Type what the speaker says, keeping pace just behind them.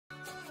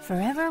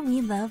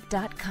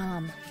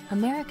ForeverWeLove.com,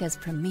 America's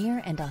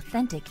premier and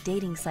authentic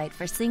dating site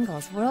for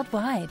singles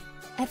worldwide.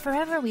 At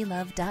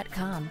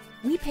ForeverWeLove.com,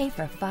 we pay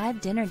for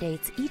 5 dinner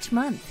dates each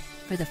month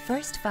for the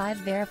first 5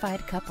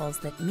 verified couples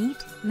that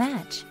meet,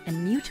 match,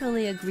 and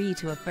mutually agree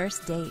to a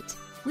first date.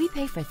 We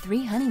pay for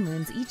 3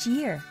 honeymoons each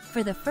year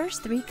for the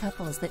first 3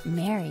 couples that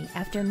marry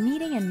after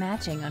meeting and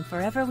matching on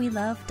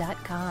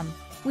ForeverWeLove.com.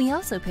 We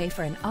also pay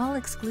for an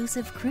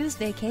all-exclusive cruise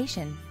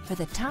vacation for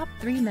the top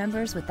 3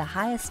 members with the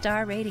highest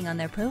star rating on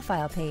their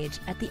profile page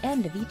at the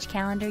end of each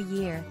calendar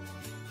year.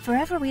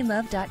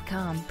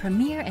 ForeverWeLove.com,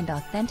 premier and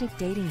authentic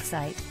dating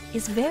site,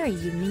 is very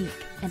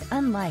unique and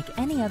unlike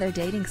any other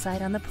dating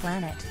site on the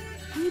planet.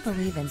 We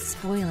believe in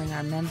spoiling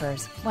our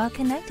members while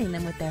connecting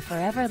them with their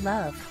forever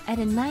love at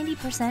a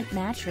 90%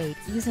 match rate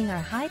using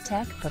our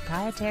high-tech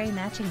proprietary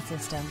matching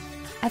system.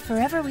 At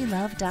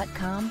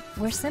ForeverWeLove.com,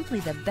 we're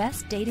simply the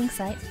best dating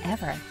site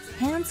ever,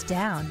 hands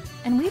down,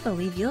 and we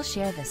believe you'll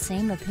share the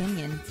same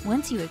opinion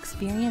once you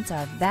experience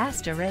our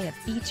vast array of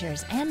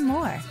features and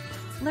more.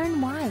 Learn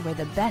why we're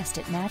the best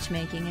at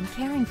matchmaking and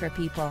caring for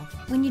people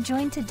when you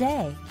join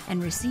today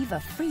and receive a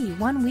free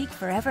 1-week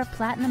Forever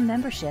Platinum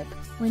membership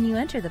when you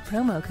enter the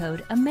promo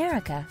code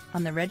AMERICA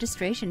on the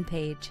registration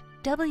page,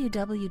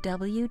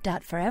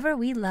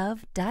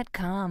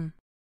 www.ForeverWeLove.com.